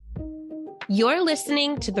You're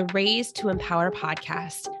listening to the Raise to Empower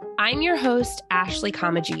podcast. I'm your host, Ashley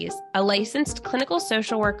Comagese, a licensed clinical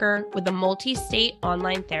social worker with a multi-state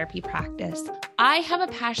online therapy practice. I have a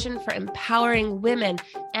passion for empowering women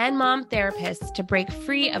and mom therapists to break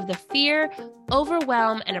free of the fear,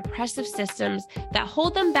 overwhelm, and oppressive systems that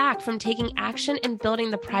hold them back from taking action in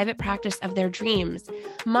building the private practice of their dreams.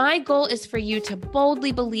 My goal is for you to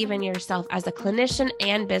boldly believe in yourself as a clinician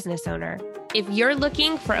and business owner. If you're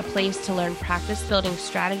looking for a place to learn practice building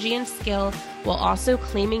strategy and skill while also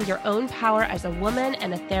claiming your own power as a woman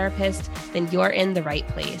and a therapist, then you're in the right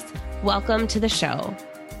place. Welcome to the show.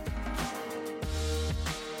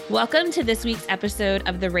 Welcome to this week's episode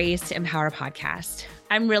of the Raise to Empower podcast.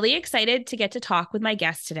 I'm really excited to get to talk with my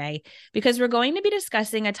guest today because we're going to be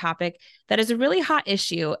discussing a topic that is a really hot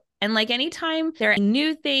issue. And like any time there are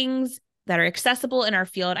new things that are accessible in our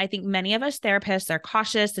field, I think many of us therapists are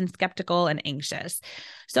cautious and skeptical and anxious.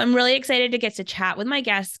 So I'm really excited to get to chat with my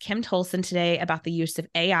guest, Kim Tolson, today about the use of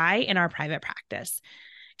AI in our private practice.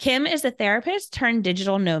 Kim is a therapist turned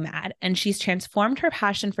digital nomad, and she's transformed her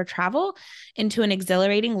passion for travel into an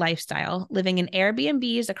exhilarating lifestyle, living in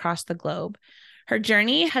Airbnbs across the globe. Her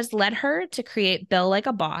journey has led her to create Bill Like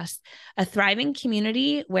a Boss, a thriving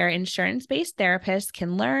community where insurance-based therapists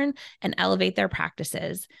can learn and elevate their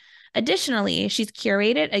practices. Additionally, she's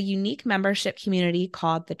curated a unique membership community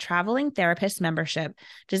called the Traveling Therapist Membership,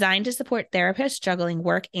 designed to support therapists juggling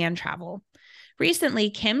work and travel. Recently,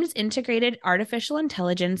 Kim's integrated artificial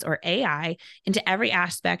intelligence, or AI, into every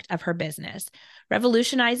aspect of her business,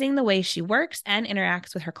 revolutionizing the way she works and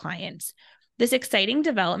interacts with her clients. This exciting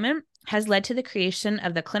development has led to the creation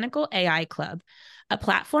of the Clinical AI Club, a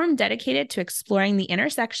platform dedicated to exploring the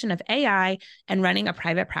intersection of AI and running a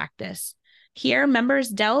private practice. Here, members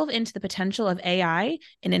delve into the potential of AI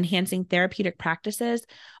in enhancing therapeutic practices,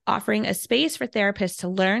 offering a space for therapists to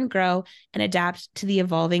learn, grow, and adapt to the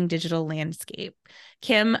evolving digital landscape.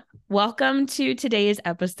 Kim, welcome to today's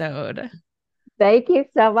episode. Thank you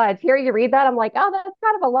so much. Hearing you read that, I'm like, oh, that's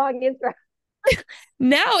kind of a long intro.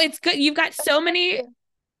 No, it's good. You've got so many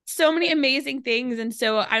amazing things. And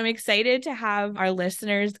so I'm excited to have our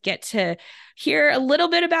listeners get to hear a little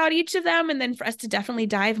bit about each of them. And then for us to definitely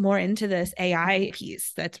dive more into this AI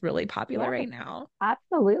piece that's really popular Yeah, right now.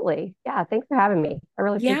 absolutely. Yeah, thanks for having me. I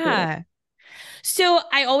really appreciate it. Yeah. So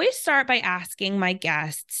I always start by asking my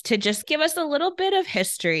guests to just give us a little bit of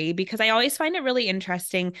history because I always find it really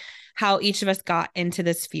interesting how each of us got into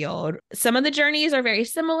this field. Some of the journeys are very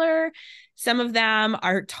similar. Some of them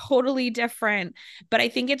are totally different, but I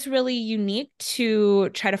think it's really unique to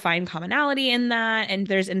try to find commonality in that. And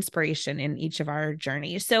there's inspiration in each of our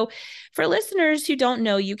journeys. So for listeners who don't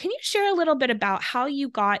know you, can you share a little bit about how you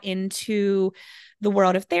got into the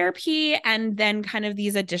world of therapy and then kind of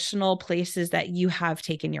these additional places that you have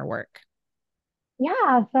taken your work?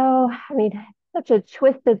 Yeah, so I mean, such a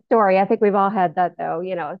twisted story. I think we've all had that though,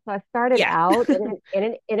 So I started Yeah. out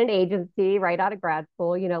in an agency right out of grad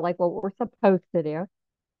school, like what we're supposed to do.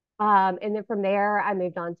 And then from there, I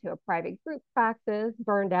moved on to a private group practice,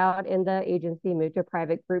 burned out in the agency, moved to a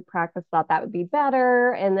private group practice, thought that would be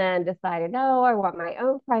better, and then decided, no, I want my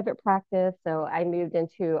own private practice. So I moved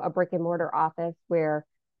into a brick and mortar office where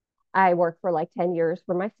I worked for like 10 years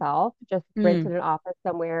for myself, just rented Mm, an office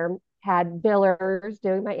somewhere, had billers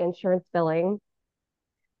doing my insurance billing.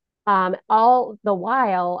 All the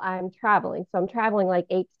while I'm traveling. So I'm traveling like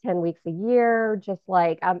 8 to 10 weeks a year, just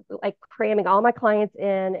like I'm like cramming all my clients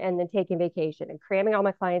in and then taking vacation and cramming all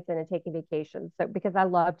my clients in and taking vacation. So because I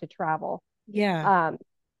love to travel. yeah. Um,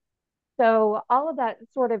 so all of that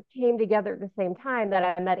sort of came together at the same time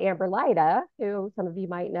that I met Amber Lyda, who some of you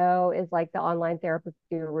might know is like the online therapist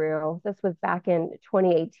guru. This was back in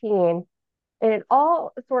 2018. And it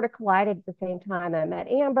all sort of collided at the same time. I met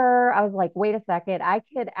Amber. I was like, wait a second, I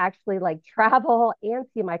could actually like travel and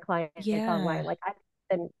see my clients online. Yeah. Like I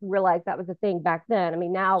didn't realize that was a thing back then. I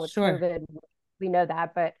mean, now with Sure. COVID, we know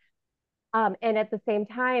that, but and at the same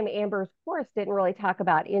time, Amber's course didn't really talk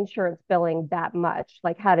about insurance billing that much,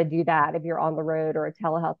 like how to do that if you're on the road or a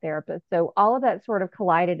telehealth therapist. So all of that sort of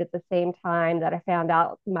collided at the same time that I found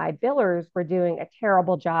out my billers were doing a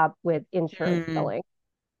terrible job with insurance Mm, billing.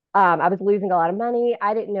 I was losing a lot of money.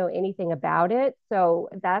 I didn't know anything about it. So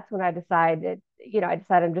that's when I decided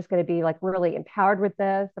I'm just going to be like really empowered with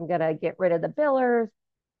this. I'm going to get rid of the billers.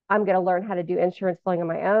 I'm going to learn how to do insurance billing on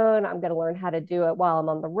my own. I'm going to learn how to do it while I'm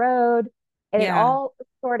on the road. And it yeah. all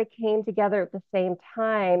sort of came together at the same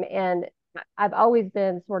time. And I've always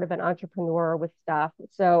been sort of an entrepreneur with stuff.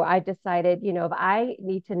 So I decided, if I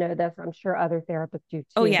need to know this, I'm sure other therapists do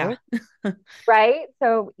Oh yeah. too. Right.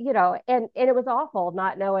 So, and it was awful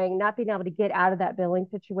not knowing, not being able to get out of that billing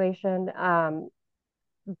situation,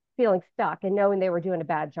 feeling stuck and knowing they were doing a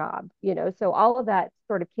bad job. So all of that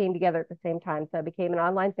sort of came together at the same time. So I became an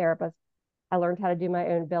online therapist. I learned how to do my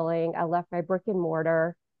own billing. I left my brick and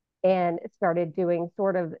mortar and started doing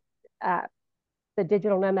sort of uh, the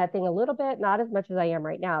digital nomad thing a little bit, not as much as I am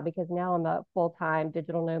right now, because now I'm a full-time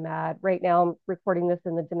digital nomad. Right now, I'm recording this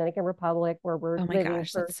in the Dominican Republic where we're Oh my living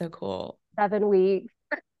gosh, for that's so cool. 7 weeks,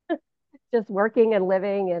 just working and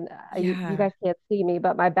living. And you Yeah. guys can't see me,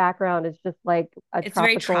 but my background is just like a It's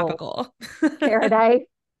very tropical tropical. paradise.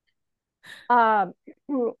 Um,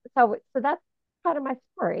 so that's kind of my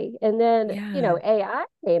story. And then, Yeah. AI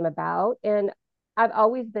came about, and I've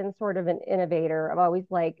always been sort of an innovator. I've always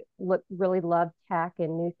really loved tech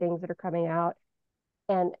and new things that are coming out.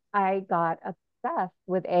 And I got obsessed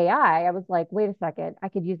with AI. I was like, wait a second, I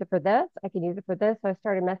could use it for this. I could use it for this. So I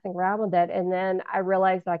started messing around with it. And then I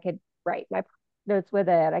realized I could write my notes with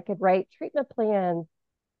it. I could write treatment plans.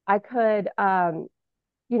 I could,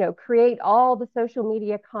 create all the social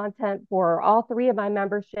media content for all three of my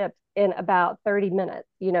memberships in about 30 minutes,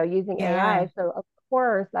 using Yeah. AI. So of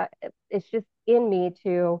course, it's just in me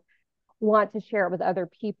to want to share it with other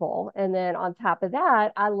people. And then on top of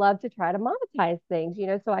that, I love to try to monetize things,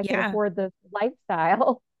 so I can Yeah. afford the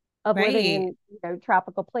lifestyle of living Right. in,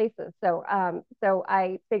 tropical places. So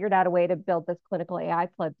I figured out a way to build this clinical AI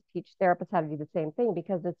club to teach therapists how to do the same thing,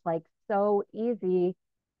 because it's like so easy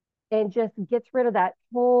and just gets rid of that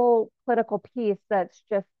whole clinical piece that's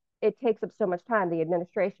just, it takes up so much time, the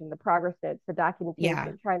administration, the progress notes, the Yeah.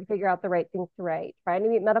 documentation, trying to figure out the right things to write, trying to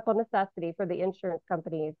meet medical necessity for the insurance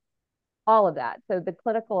companies, all of that. So the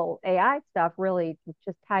clinical AI stuff really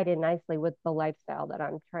just tied in nicely with the lifestyle that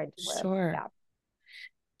I'm trying to live. Sure. Yeah.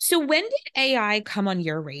 So when did AI come on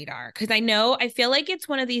your radar? Because I feel like it's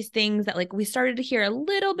one of these things that like we started to hear a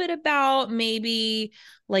little bit about maybe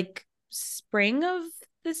like spring of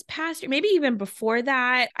this past year, maybe even before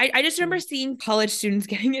that. I just remember Mm. seeing college students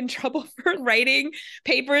getting in trouble for writing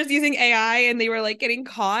papers using AI and they were like getting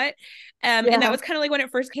caught. And that Yeah. was kind of like when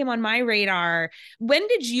it first came on my radar. When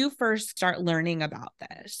did you first start learning about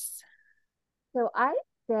this? So I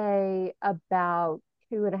say about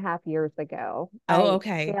 2.5 years ago, Oh, I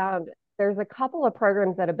okay. found there's a couple of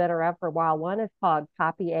programs that have been around for a while. One is called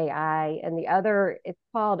Copy AI, and the other it's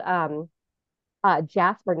called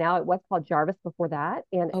Jasper. Now it was called Jarvis before that,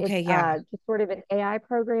 and it's Okay, yeah. just sort of an AI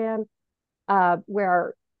program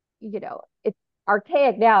where it's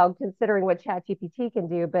archaic now considering what ChatGPT can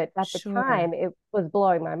do, but at the Sure. time it was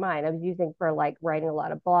blowing my mind. I was using for like writing a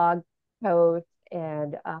lot of blog posts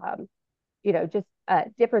and just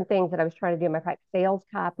different things that I was trying to do in my practice, sales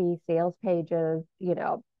copy, sales pages,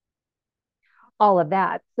 all of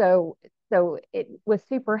that. So it was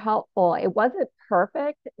super helpful. It wasn't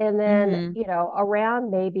perfect. And then, Mm-hmm. around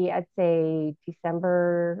maybe I'd say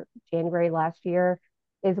December, January last year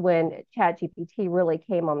is when ChatGPT really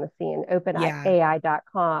came on the scene, Yeah.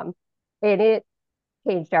 openai.com. And it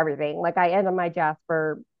changed everything. Like I ended my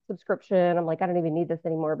Jasper subscription. I'm like, I don't even need this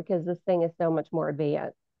anymore because this thing is so much more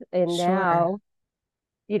advanced. And Sure. now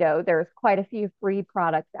there's quite a few free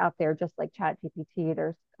products out there, just like ChatGPT.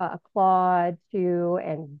 There's Claude too,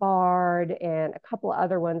 and Bard, and a couple of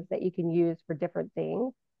other ones that you can use for different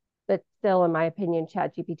things. But still, in my opinion,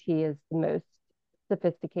 ChatGPT is the most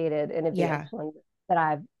sophisticated and advanced Yeah. one that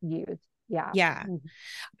I've used. Yeah. Yeah. Mm-hmm.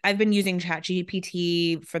 I've been using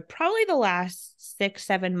ChatGPT for probably the last 6,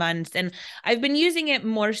 7 months. And I've been using it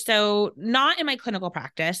more so not in my clinical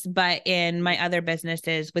practice, but in my other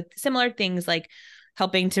businesses with similar things like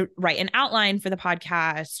helping to write an outline for the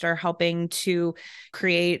podcast or helping to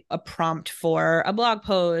create a prompt for a blog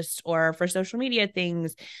post or for social media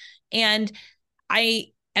things. And I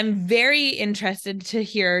am very interested to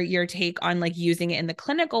hear your take on like using it in the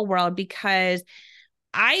clinical world because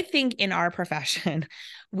I think in our profession,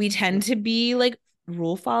 we tend to be like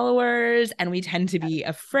rule followers and we tend to be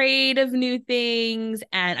afraid of new things.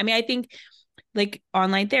 And I think like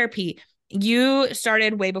online therapy, you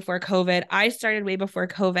started way before COVID. I started way before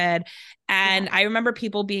COVID. Yeah. And I remember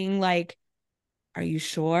people being like, are you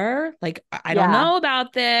sure? Like, I don't Yeah. know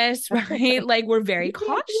about this, right? Like, we're very You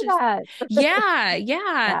can't do cautious. that. Yeah, yeah.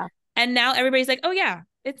 Yeah. And now everybody's like, oh, yeah,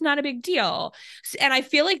 it's not a big deal. And I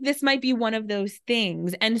feel like this might be one of those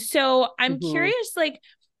things. And so I'm Hmm. curious, like,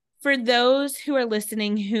 for those who are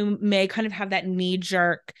listening who may kind of have that knee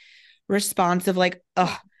jerk response of like,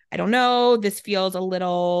 oh, I don't know, this feels a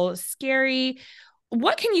little scary.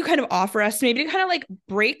 what can you kind of offer us maybe to kind of like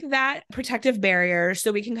break that protective barrier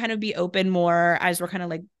so we can kind of be open more as we're kind of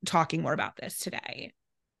like talking more about this today?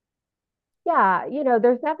 Yeah,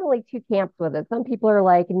 there's definitely two camps with it. Some people are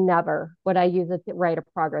like, never would I use it to write a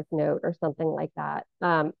progress note or something like that.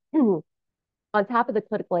 On top of the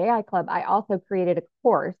Clinical AI Club, I also created a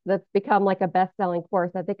course that's become like a best-selling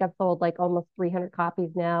course. I think I've sold like almost 300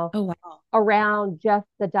 copies now Oh, wow. around just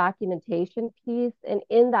the documentation piece. And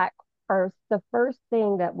in that course, the first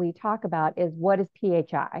thing that we talk about is what is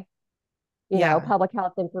PHI? Yeah. Public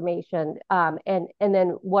health information. And then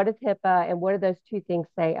what is HIPAA and what do those two things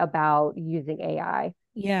say about using AI?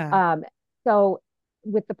 Yeah. So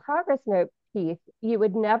with the progress note piece, you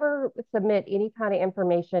would never submit any kind of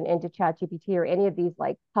information into ChatGPT or any of these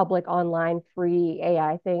like public online free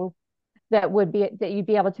AI things that you'd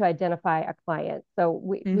be able to identify a client. So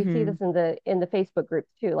we see Mm-hmm. this in the Facebook groups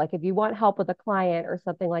too. Like if you want help with a client or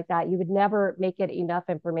something like that, you would never make it enough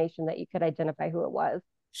information that you could identify who it was.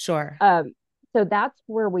 Sure. Um, so that's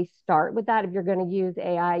where we start with that. If you're going to use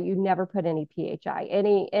AI, you never put any PHI,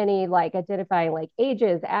 any like identifying like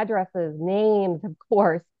ages, addresses, names, of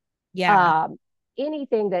course, Yeah. um,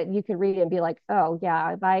 anything that you could read and be like, oh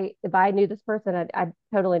yeah, if I knew this person, I'd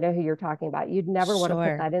totally know who you're talking about. You'd never want to put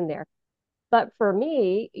Sure. that in there. But for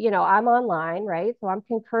me, I'm online, right? So I'm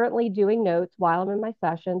concurrently doing notes while I'm in my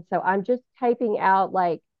session. So I'm just typing out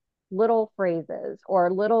like little phrases or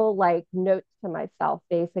little like notes to myself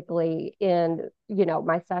basically in,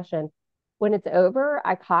 my session. When it's over,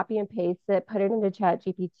 I copy and paste it, put it into Chat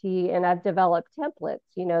GPT, and I've developed templates,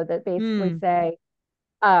 that basically Mm. say,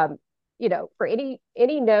 for any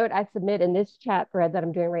note I submit in this chat thread that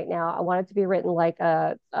I'm doing right now, I want it to be written like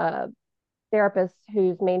a therapist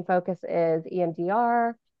whose main focus is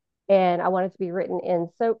EMDR. And I want it to be written in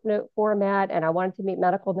SOAP note format, and I want it to meet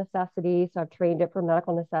medical necessity. So I've trained it for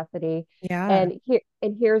medical necessity. Yeah. And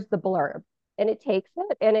here's the blurb. And it takes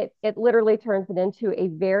it and it literally turns it into a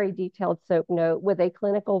very detailed SOAP note with a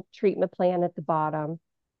clinical treatment plan at the bottom.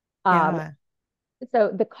 Um, Yeah.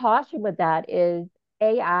 so the caution with that is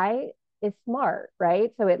AI is smart,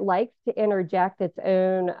 right? So it likes to interject its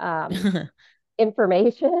own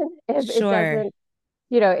information if it Sure. doesn't,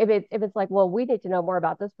 if it's like, well, we need to know more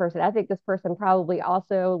about this person. I think this person probably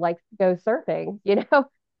also likes to go surfing, so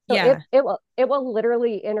it Yeah. it will it will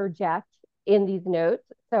literally interject in these notes.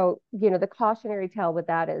 So the cautionary tale with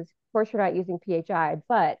that is, of course, you're not using PHI,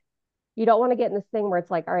 but you don't want to get in this thing where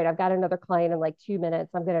it's like, all right, I've got another client in like 2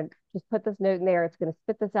 minutes. I'm going to just put this note in there. It's going to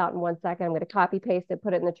spit this out in 1 second. I'm going to copy paste it,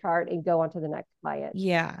 put it in the chart, and go on to the next client.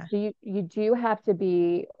 Yeah. So you do have to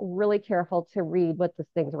be really careful to read what this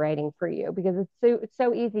thing's writing for you, because it's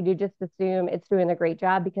so easy to just assume it's doing a great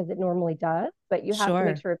job because it normally does, but you have to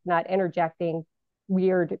make Sure. sure it's not interjecting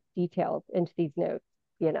weird details into these notes.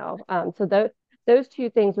 So those two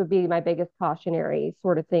things would be my biggest cautionary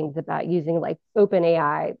sort of things about using like open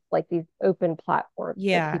AI, like these open platforms that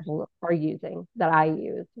Yeah. people are using that I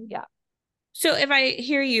use. Yeah. So if I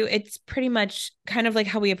hear you, it's pretty much kind of like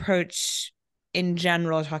how we approach in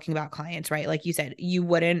general talking about clients, right? Like you said, you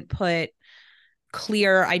wouldn't put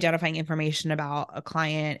clear identifying information about a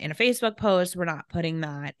client in a Facebook post. We're not putting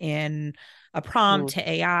that in a prompt Mhm. to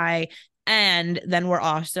AI. And then we're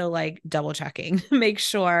also like double checking, make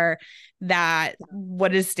sure that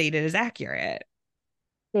what is stated is accurate.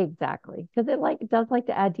 Exactly. Because it like does like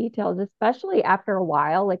to add details, especially after a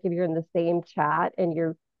while. Like if you're in the same chat and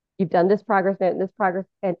you've done this progress note and this progress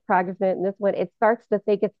note and this one, it starts to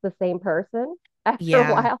think it's the same person after a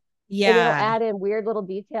Yeah. while. And it'll Yeah. add in weird little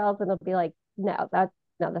details and it'll be like, no, that's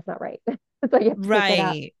not right. So you have to take it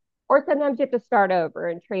out. Right. Or sometimes you have to start over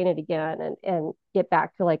and train it again and get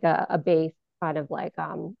back to like a base kind of like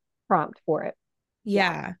prompt for it.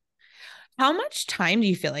 Yeah. Yeah. How much time do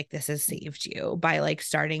you feel like this has saved you by like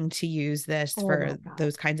starting to use this Oh my for God.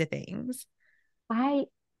 those kinds of things? I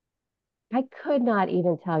I could not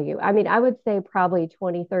even tell you. I mean, I would say probably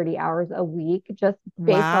 20, 30 hours a week just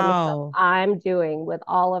based on the stuff Wow. I'm doing with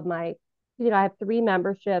all of I have 3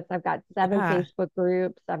 memberships. I've got 7 Yeah. Facebook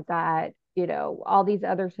groups. I've got, all these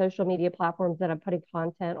other social media platforms that I'm putting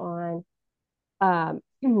content on. Um,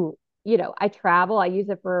 I travel. I use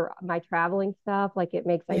it for my traveling stuff. Like it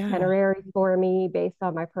makes Yeah. itineraries for me based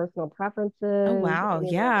on my personal Oh, preferences. wow. And,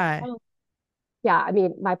 Yeah. yeah, I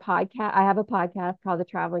mean, I have a podcast called The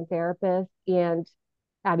Traveling Therapist. And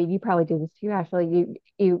I mean, you probably do this too, actually.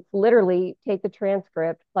 You literally take the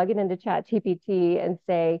transcript, plug it into Chat GPT and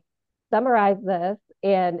say, summarize this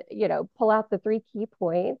and, pull out the 3 key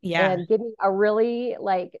points Yeah. and give me a really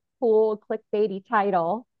like cool clickbaity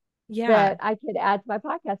title Yeah. that I could add to my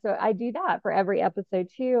podcast. So I do that for every episode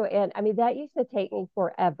too. And I mean, that used to take me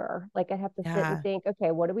forever. Like I have to sit and Yeah. think,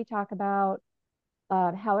 okay, what do we talk about?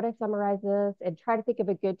 How would I summarize this and try to think of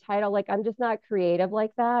a good title? Like I'm just not creative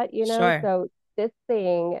like that, you know? Sure. So this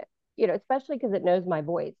thing, especially because it knows my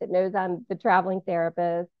voice, it knows I'm the traveling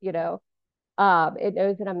therapist, it knows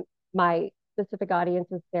that I'm my specific audience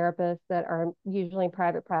is therapists that are usually in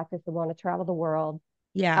private practice and want to travel the world.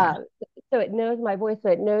 Yeah. Uh, so it knows my voice, so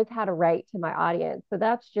it knows how to write to my audience. So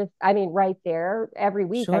that's just, I mean, right there, every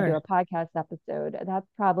week I do Sure. a podcast episode. That's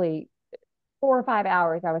probably 4 or 5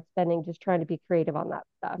 hours I was spending just trying to be creative on that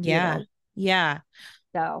stuff. Yeah. Yeah.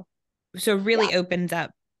 So So yeah. really opens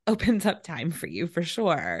up time for you for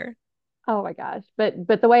sure. Oh my gosh. But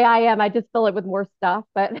the way I am, I just fill it with more stuff.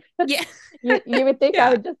 But Yeah. you would think I Yeah.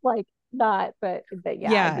 would just like not, but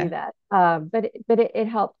yeah, I do Yeah. that. But it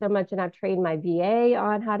helps so much, and I've trained my VA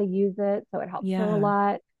on how to use it, so it helps her a Yeah.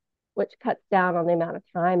 lot, which cuts down on the amount of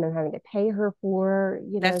time I'm having to pay her for.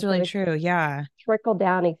 That's So really it's true. Yeah. trickle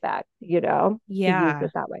down effect, to use Yeah.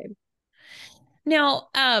 it that way. Now,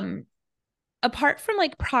 apart from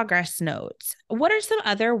like progress notes, what are some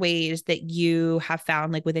other ways that you have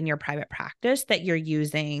found like within your private practice that you're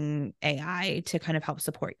using AI to kind of help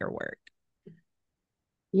support your work?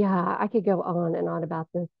 Yeah, I could go on and on about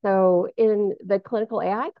this. So in the Clinical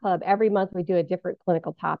AI Club, every month we do a different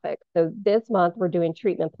clinical topic. So this month we're doing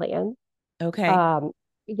treatment plans. Okay. Um,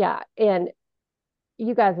 yeah, and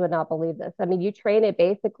you guys would not believe this. I mean, you train it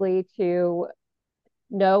basically to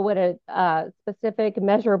know what a specific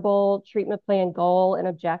measurable treatment plan goal and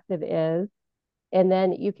objective is. And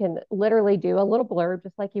then you can literally do a little blurb,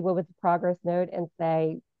 just like you would with the progress note, and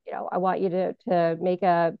say, I want you to make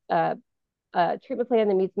a treatment plan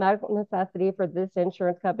that meets medical necessity for this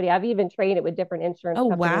insurance company. I've even trained it with different insurance Oh,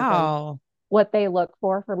 companies on wow. what they look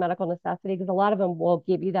for medical necessity, because a lot of them will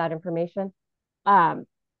give you that information. Um,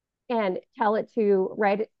 and tell it to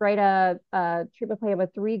write a treatment plan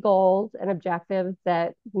with 3 goals and objectives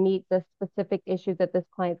that meet the specific issue that this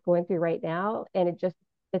client's going through right now, and it just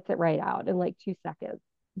spits it right out in like 2 seconds.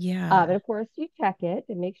 And Yeah. of course, you check it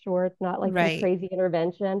and make sure it's not like some Right. crazy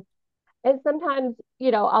intervention. And sometimes,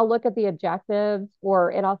 I'll look at the objectives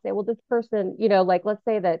and I'll say, well, this person, like let's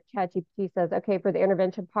say that ChatGPT says, okay, for the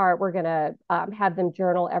intervention part, we're going to have them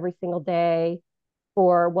journal every single day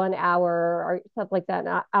for 1 hour or something like that.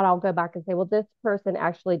 And I'll go back and say, well, this person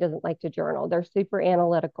actually doesn't like to journal. They're super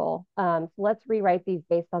analytical. So let's rewrite these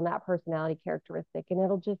based on that personality characteristic. And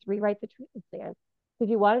it'll just rewrite the treatment plan because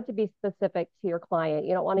you want it to be specific to your client.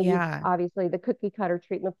 You don't want to use, Yeah. obviously, the cookie cutter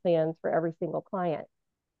treatment plans for every single client.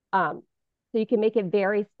 Um, so you can make it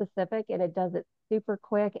very specific and it does it super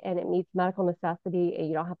quick and it meets medical necessity and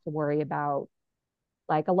you don't have to worry about,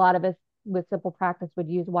 like, a lot of us with simple practice would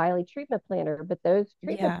use Wiley treatment planner, but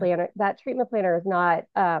Yeah. that treatment planner is not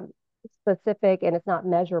specific and it's not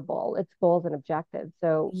measurable. It's goals and objectives.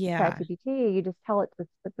 So Yeah. ChatGPT, you just tell it to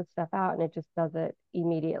spit the stuff out and it just does it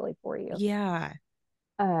immediately for you. Yeah.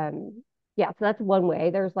 Yeah, so that's one way.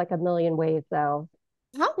 There's like a million ways though.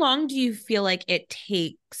 How long do you feel like it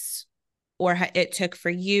takes or it took for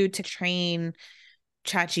you to train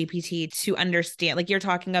ChatGPT to understand? Like you're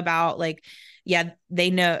talking about, like, yeah, they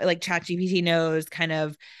know, like ChatGPT knows kind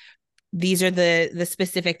of these are the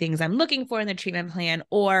specific things I'm looking for in the treatment plan,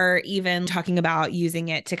 or even talking about using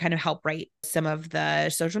it to kind of help write some of the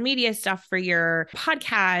social media stuff for your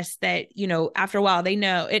podcast that, after a while it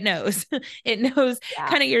knows, it knows Yeah.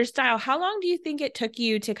 kind of your style. How long do you think it took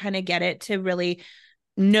you to kind of get it to really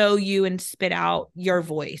know you and spit out your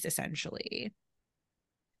voice essentially?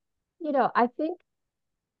 I think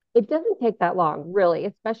it doesn't take that long, really,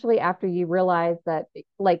 especially after you realize that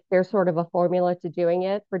like there's sort of a formula to doing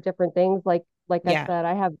it for different things. Like I Yeah. said,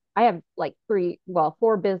 I have like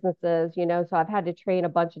 4 businesses, so I've had to train a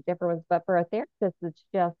bunch of different ones. But for a therapist, it's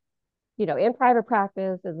just, in private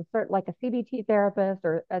practice is a certain like a CBT therapist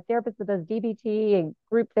or a therapist that does DBT and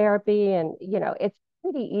group therapy. And, it's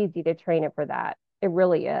pretty easy to train it for that. It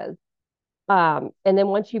really is. And then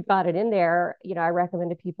once you've got it in there, I recommend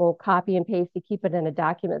to people copy and paste to keep it in a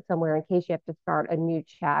document somewhere in case you have to start a new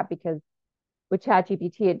chat, because with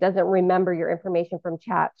ChatGPT, it doesn't remember your information from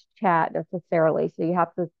chat necessarily. So you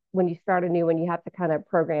have to, when you start a new one, you have to kind of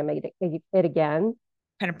program it again.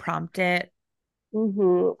 Kind of prompt it.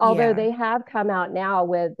 Although Yeah. they have come out now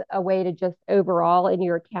with a way to just overall in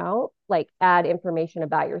your account, like add information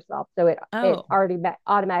about yourself. So it Oh, already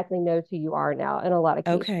automatically knows who you are now in a lot of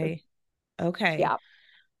cases. okay. Okay. Yeah.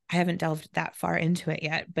 I haven't delved that far into it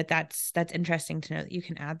yet, but that's interesting to know that you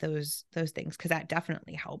can add those things, because that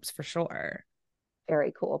definitely helps for sure.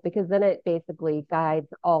 Very cool, because then it basically guides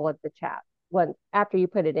all of the chat. once after you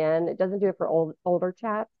put it in. It doesn't do it for older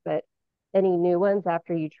chats, but any new ones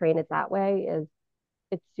after you train it that way is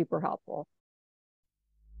it's super helpful.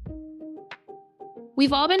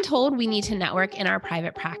 We've all been told we need to network in our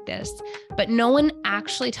private practice, but no one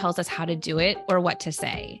actually tells us how to do it or what to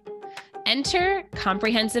say. Enter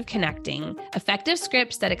Comprehensive Connecting, effective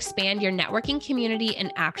scripts that expand your networking community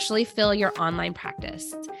and actually fill your online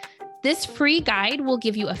practice. This free guide will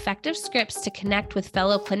give you effective scripts to connect with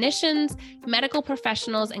fellow clinicians, medical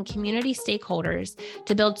professionals, and community stakeholders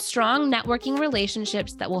to build strong networking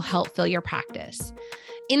relationships that will help fill your practice.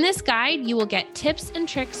 In this guide, you will get tips and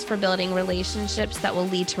tricks for building relationships that will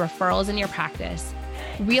lead to referrals in your practice,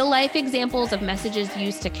 real-life examples of messages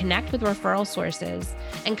used to connect with referral sources,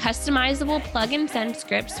 and customizable plug-and-send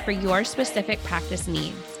scripts for your specific practice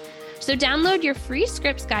needs. So download your free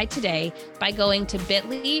scripts guide today by going to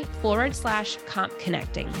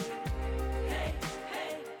bit.ly/compconnecting.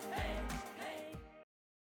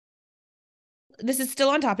 This is still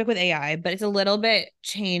on topic with AI, but it's a little bit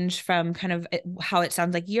changed from kind of how it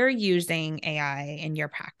sounds like you're using AI in your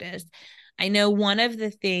practice. I know one of the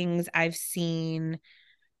things I've seen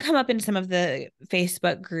come up in some of the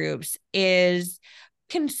Facebook groups is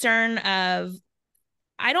concern of,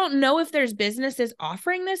 I don't know if there's businesses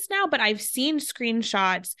offering this now, but I've seen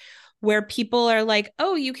screenshots where people are like,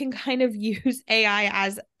 oh, you can kind of use AI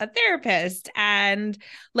as a therapist. And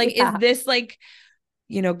like, Yeah. is this like,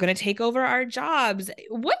 going to take over our jobs?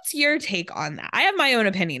 What's your take on that? I have my own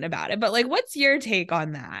opinion about it, but like, what's your take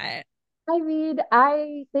on that? I mean,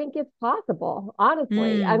 I think it's possible,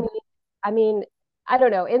 honestly. Mm. I mean, I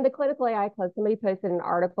don't know. In the clinical AI club, somebody posted an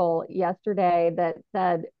article yesterday that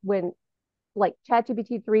said when like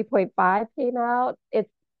ChatGPT 3.5 came out, its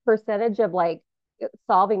percentage of like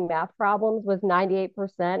solving math problems was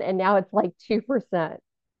 98%, and now it's like 2%. So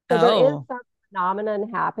there is Oh, some phenomenon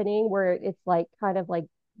happening where it's like kind of like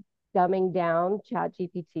dumbing down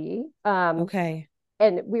ChatGPT. okay.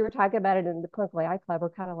 And we were talking about it in the clinical AI club. We're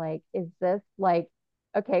kind of like, is this like,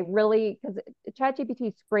 okay, really? Because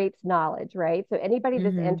ChatGPT scrapes knowledge, right? So anybody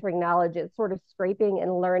that's Mm-hmm. entering knowledge is sort of scraping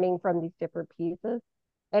and learning from these different pieces.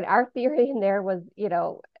 And our theory in there was,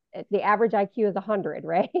 the average IQ is 100,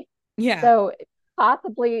 right? Yeah. So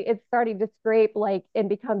possibly it's starting to scrape like and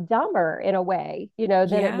become dumber in a way, than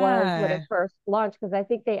it was when it Yeah. first launched. Because I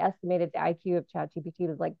think they estimated the IQ of ChatGPT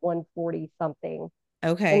was like 140 something in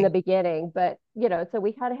the Okay. beginning. But, so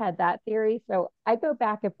we kind of had that theory. So I go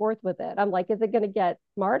back and forth with it. I'm like, is it going to get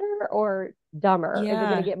smarter or dumber? Is it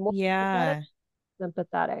going to Yeah. get more sympathetic? Yeah.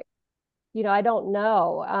 Sympathetic? I don't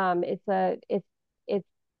know. It's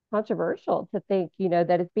controversial to think,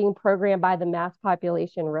 that it's being programmed by the mass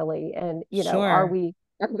population, really. And, Sure. are we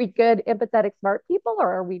good, empathetic, smart people,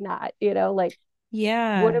 or are we not? Like, what are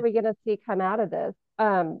Yeah. we going to see come out of this?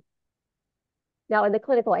 Now, in the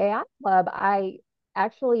clinical AI club, I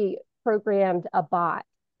actually programmed a bot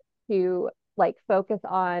to like focus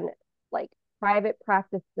on like private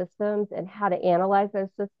practice systems and how to analyze those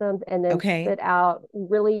systems and then Okay. spit out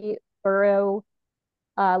really thorough,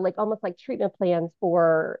 like almost like treatment plans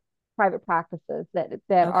for private practices that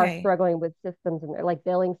are Okay. struggling with systems and like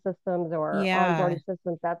billing systems or Yeah. onboarding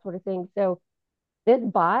systems, that sort of thing. So this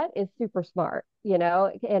bot is super smart, and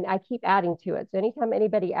I keep adding to it. So anytime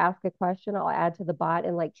anybody asks a question, I'll add to the bot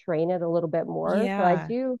and like train it a little bit more. So I Yeah.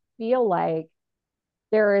 do feel like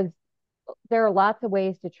there is there are lots of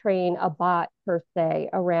ways to train a bot per se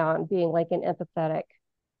around being like an empathetic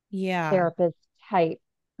Yeah. therapist type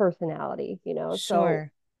personality, So,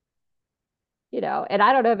 Sure. and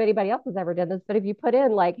I don't know if anybody else has ever done this, but if you put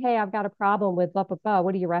in like, hey, I've got a problem with blah, blah, blah,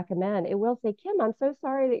 what do you recommend? It will say, Kim, I'm so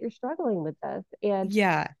sorry that you're struggling with this. And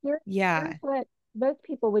Yeah. here's Yeah. what most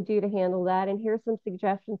people would do to handle that. And here's some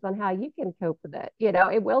suggestions on how you can cope with it.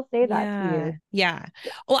 It will say that to Yeah. you. Yeah.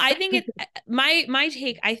 Well, I think my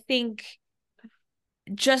take, I think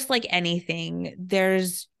just like anything,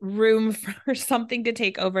 there's room for something to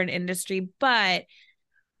take over an industry, but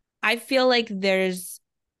I feel like there's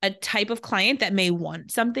a type of client that may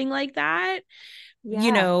want something like that.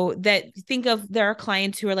 Yeah. That think of, there are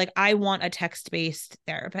clients who are like, I want a text-based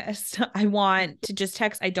therapist. I want to just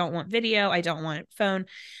text. I don't want video. I don't want phone.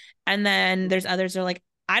 And then there's others that are like,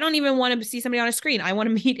 I don't even want to see somebody on a screen. I want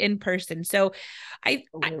to meet in person. So I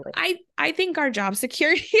I Absolutely. I think our job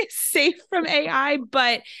security is safe from AI,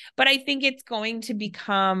 but I think it's going to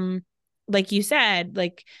become, like you said,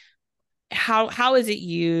 like how is it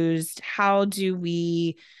used? How do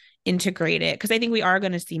we integrate it? Because I think we are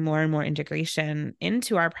going to see more and more integration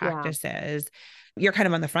into our Yeah. practices. You're kind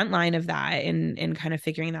of on the front line of that and kind of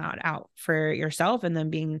figuring that out for yourself and then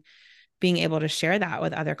being being able to share that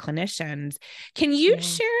with other clinicians. Can you Yeah.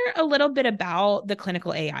 share a little bit about the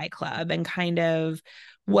Clinical AI Club and kind of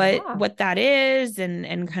Yeah. what that is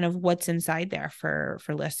and kind of what's inside there for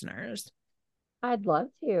listeners? I'd love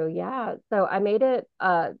to. Yeah. So I made it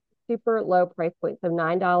a super low price point. So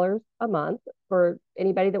 $9 a month for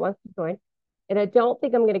anybody that wants to join. And I don't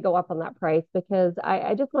think I'm going to go up on that price because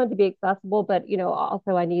I just want it to be accessible, but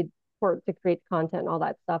also I need support to create content and all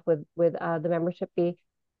that stuff with the membership fee.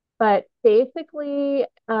 But basically,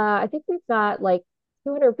 I think we've got like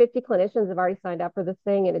 250 clinicians have already signed up for this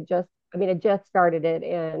thing, and it just started it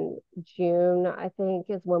in June, I think,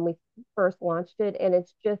 is when we first launched it, and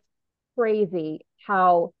it's just crazy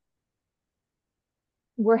how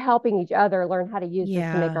we're helping each other learn how to use this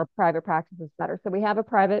to make Yeah. our private practices better. So we have a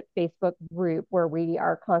private Facebook group where we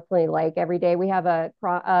are constantly like every day we have a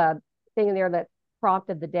thing in there that's prompt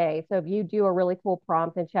of the day. So if you do a really cool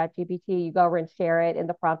prompt in ChatGPT, you go over and share it in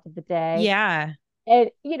the prompt of the day. Yeah.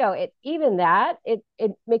 And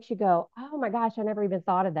it makes you go, oh my gosh, I never even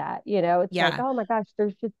thought of that. It's like, Yeah. oh my gosh,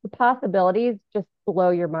 there's just the possibilities just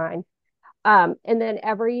blow your mind. And then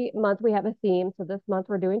every month we have a theme. So this month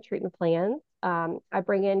we're doing treatment plans. I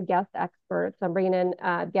bring in guest experts. I'm bringing in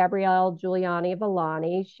Gabrielle Giuliani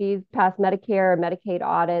Villani. She's passed Medicare and Medicaid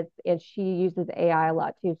audits, and she uses AI a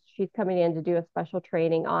lot too. She's coming in to do a special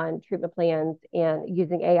training on treatment plans and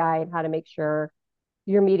using AI and how to make sure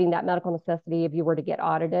you're meeting that medical necessity if you were to get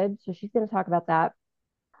audited. So she's going to talk about that.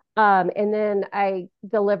 And then I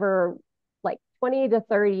deliver like 20 to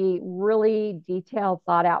 30 really detailed,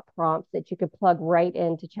 thought out prompts that you could plug right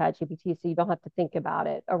into ChatGPT so you don't have to think about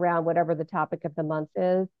it around whatever the topic of the month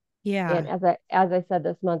is. And Yeah. as I said,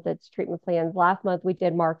 this month it's treatment plans. Last month we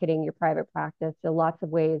did marketing your private practice. So lots of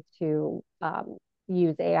ways to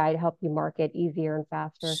use AI to help you market easier and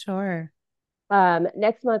faster. Sure.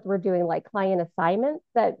 Next month we're doing like client assignments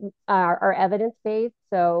that are evidence based.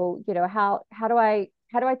 So how do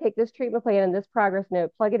I take this treatment plan and this progress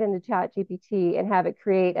note, plug it into Chat GPT, and have it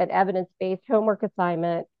create an evidence based homework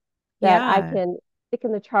assignment that I Yeah. can stick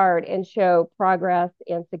in the chart and show progress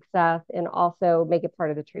and success, and also make it part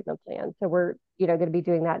of the treatment plan. So we're going to be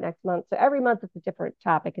doing that next month. So every month it's a different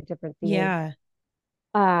topic, a different theme, Yeah.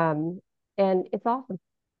 um, and it's awesome.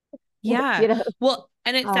 Yeah. you know. Well,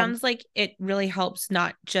 and it Um, sounds like it really helps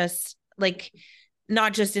not just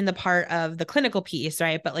in the part of the clinical piece,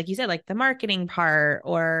 right? But like you said, like the marketing part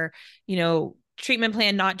or, treatment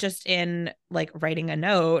plan, not just in like writing a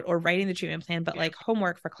note or writing the treatment plan, but like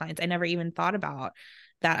homework for clients. I never even thought about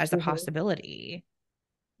that as a mhm, possibility.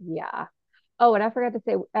 yeah. Oh, and I forgot to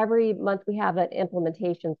say, every month we have an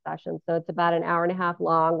implementation session. So it's about an hour and a half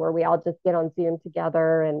long where we all just get on Zoom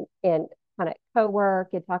together and kind of co-work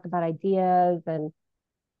and talk about ideas. And,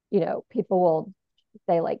 people will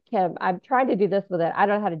say like, Kim, I'm trying to do this with it. I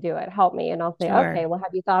don't know how to do it. Help me. And I'll say, okay, Sure. well,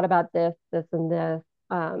 have you thought about this, and this,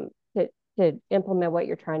 to, to implement what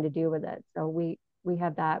you're trying to do with it? So we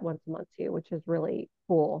have that once a month too, which is really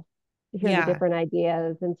cool to hear the Yeah. different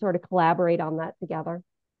ideas and sort of collaborate on that together.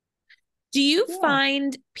 Do you Yeah.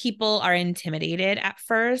 find people are intimidated at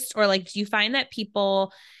first, or like do you find that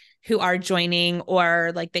people who are joining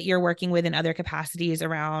or like that you're working with in other capacities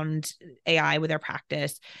around AI with their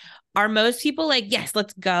practice, are most people like, yes,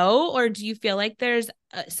 let's go? Or do you feel like there's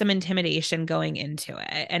some intimidation going into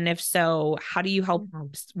it? And if so, how do you help Yeah.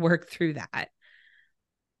 work through that?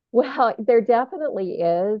 Well, there definitely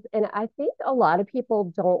is. And I think a lot of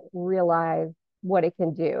people don't realize what it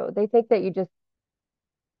can do. They think that you just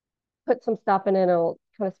put some stuff in it and it'll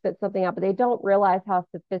kind of spit something out, but they don't realize how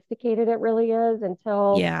sophisticated it really is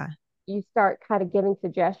until Yeah. you start kind of giving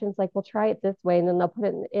suggestions like, well, try it this way. And then they'll put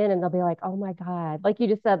it in and they'll be like, oh my God. Like you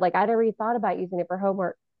just said, like, I never even thought about using it for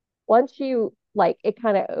homework. Once you like, it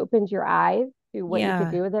kind of opens your eyes to what you could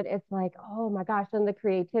Yeah. do with it. It's like, oh my gosh, then the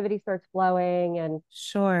creativity starts flowing. And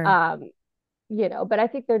Sure. um, but I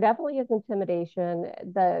think there definitely is intimidation.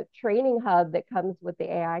 The training hub that comes with the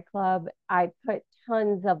AI club, I put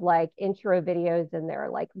tons of like intro videos in there,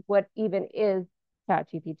 like what even is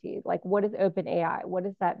ChatGPT? Like what is open AI? What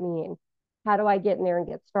does that mean? How do I get in there and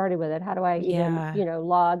get started with it? How do I even, Yeah.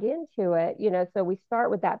 log into it? So we start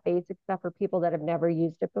with that basic stuff for people that have never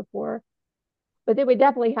used it before. But then we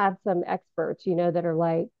definitely have some experts, that are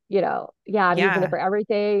like, yeah, I'm using it Yeah. for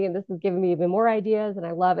everything, and this is giving me even more ideas, and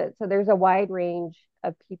I love it. So there's a wide range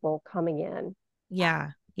of people coming in.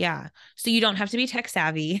 Yeah. Yeah. So you don't have to be tech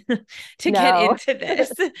savvy to get No. into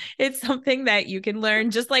this. It's something that you can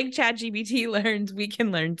learn just like ChatGPT learned, we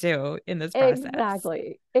can learn too in this process.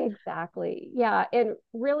 Exactly. Exactly. Yeah. And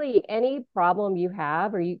really, any problem you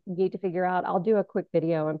have or you need to figure out, I'll do a quick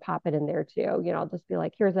video and pop it in there too. I'll just be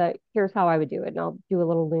like, here's how I would do it. And I'll do a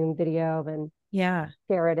little Loom video and Yeah.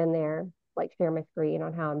 share it in there, like share my screen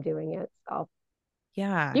on how I'm doing it. So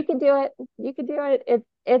Yeah. you can do it. You can do it.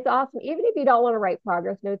 It's awesome. Even if you don't want to write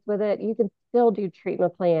progress notes with it, you can still do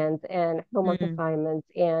treatment plans and homework Mm, assignments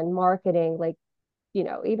and marketing. Like,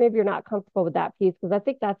 even if you're not comfortable with that piece, because I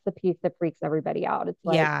think that's the piece that freaks everybody out. It's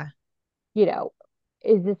like, yeah. you know,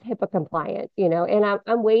 is this HIPAA compliant? And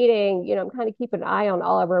I'm waiting, I'm kind of keeping an eye on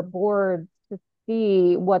all of our boards to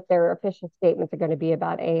see what their official statements are going to be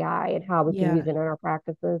about AI and how we can use Yeah. it in our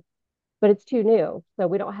practices. But it's too new. So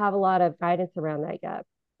we don't have a lot of guidance around that yet.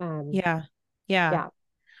 Yeah. Yeah. Yeah,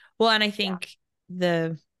 Well, and I yeah. think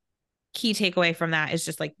the key takeaway from that is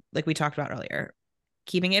just like we talked about earlier,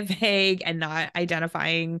 keeping it vague and not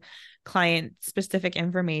identifying client specific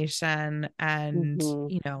information and,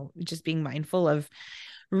 Hmm. just being mindful of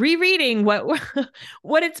rereading what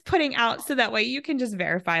what it's putting out so that way you can just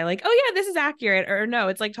verify like, oh yeah, this is accurate, or no,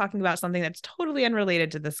 it's like talking about something that's totally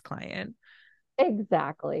unrelated to this client.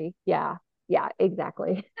 Exactly. Yeah. Yeah,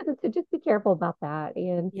 exactly. So just be careful about that.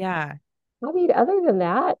 And Yeah. I mean, other than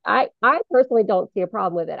that, I personally don't see a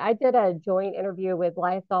problem with it. I did a joint interview with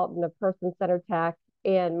Lyle Salton of Person Centered Tech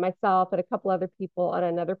and myself and a couple other people on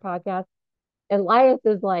another podcast. And Lias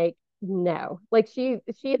is like, no, like she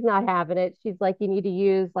is not having it. She's like, you need to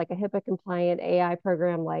use like a HIPAA compliant AI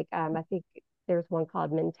program. Like, I think there's one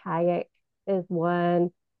called Mintaic is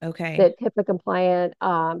one Okay. that's HIPAA compliant.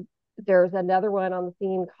 There's another one on the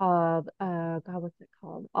scene called God, what's it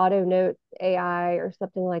called? Auto Notes AI or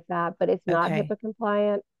something like that, but it's not Okay. HIPAA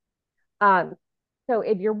compliant. Um, so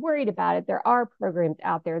if you're worried about it, there are programs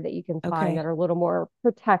out there that you can find Okay. that are a little more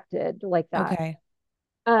protected like that. Okay.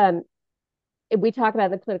 Um, we talk about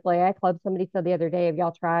the clinical AI club. Somebody said the other day, have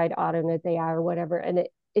y'all tried AutoNotes AI or whatever? And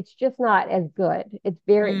it's just not as good. These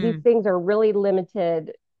Mm, things are really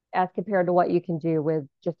limited as compared to what you can do with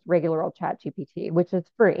just regular old chat GPT, which is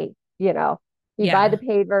free. You buy the yeah.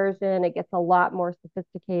 paid version, it gets a lot more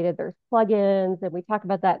sophisticated. There's plugins, and we talk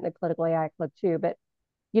about that in the clinical AI club too, but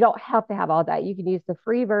you don't have to have all that. You can use the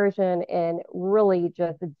free version and really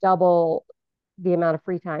just double the amount of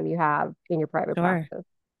free time you have in your private Sure. practice.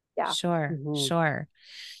 Yeah. Sure. Mm-hmm. Sure.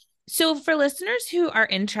 So, for listeners who are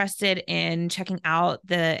interested in checking out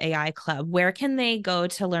the AI Club, where can they go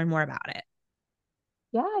to learn more about it?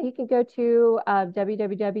 Yeah, you can go to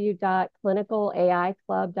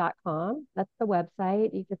www.clinicalaiclub.com. That's the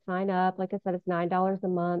website. You can sign up. Like I said, it's $9 a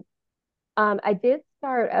month. I did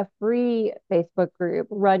start a free Facebook group,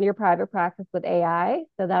 Run Your Private Practice with AI.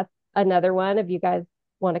 So that's another one if you guys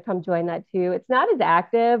want to come join that too. It's not as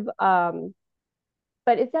active,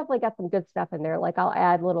 but it's definitely got some good stuff in there. Like I'll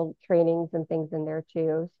add little trainings and things in there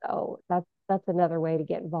too. So that's another way to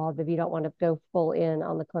get involved if you don't want to go full in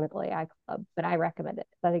on the clinical AI club. But I recommend it.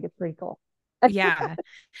 I think it's pretty cool. Yeah.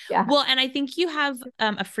 Yeah. Well, and I think you have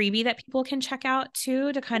a freebie that people can check out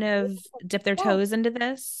too to kind of dip their Yeah. toes into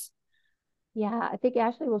this. Yeah. I think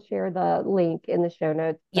Ashley will share the link in the show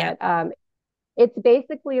notes, Yep. but it's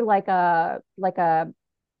basically like a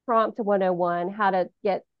prompt 101, how to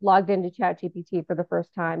get logged into ChatGPT for the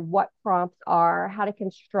first time, what prompts are, how to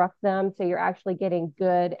construct them so you're actually getting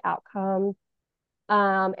good outcomes.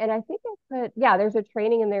 And I think yeah, there's a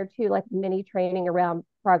training in there too, like mini training around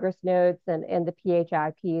progress notes and the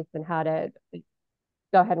PHI piece and how to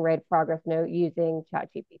go ahead and write a progress note using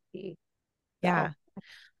ChatGPT. So Yeah.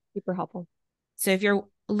 super helpful. So if you're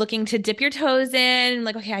looking to dip your toes in,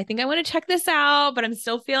 like, okay, I think I want to check this out, but I'm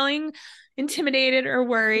still feeling intimidated or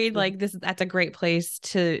worried, like that's a great place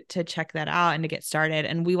to check that out and to get started.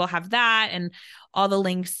 And we will have that and all the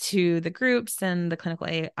links to the groups and the clinical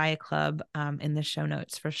AI club in the show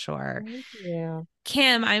notes for sure. Thank you.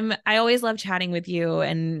 Kim, I always love chatting with you,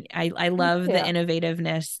 and I Me love the too.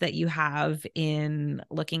 innovativeness that you have in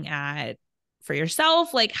looking at for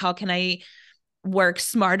yourself, like how can I work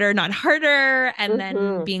smarter, not harder, and then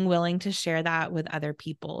Mm-hmm. being willing to share that with other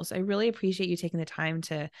people. So I really appreciate you taking the time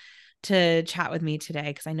to chat with me today,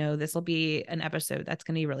 because I know this will be an episode that's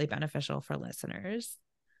going to be really beneficial for listeners.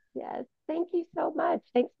 Yes. Thank you so much.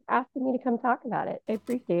 Thanks for asking me to come talk about it. I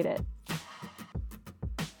appreciate it.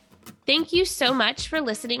 Thank you so much for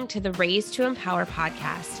listening to the Raise to Empower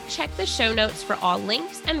podcast. Check the show notes for all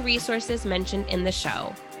links and resources mentioned in the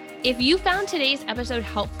show. If you found today's episode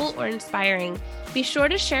helpful or inspiring, be sure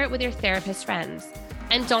to share it with your therapist friends.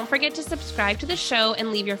 And don't forget to subscribe to the show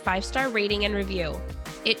and leave your 5-star rating and review.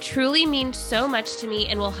 It truly means so much to me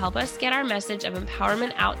and will help us get our message of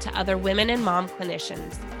empowerment out to other women and mom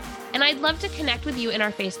clinicians. And I'd love to connect with you in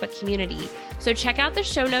our Facebook community. So check out the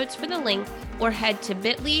show notes for the link or head to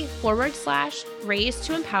bit.ly/raise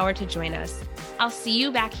to empower to join us. I'll see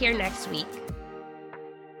you back here next week.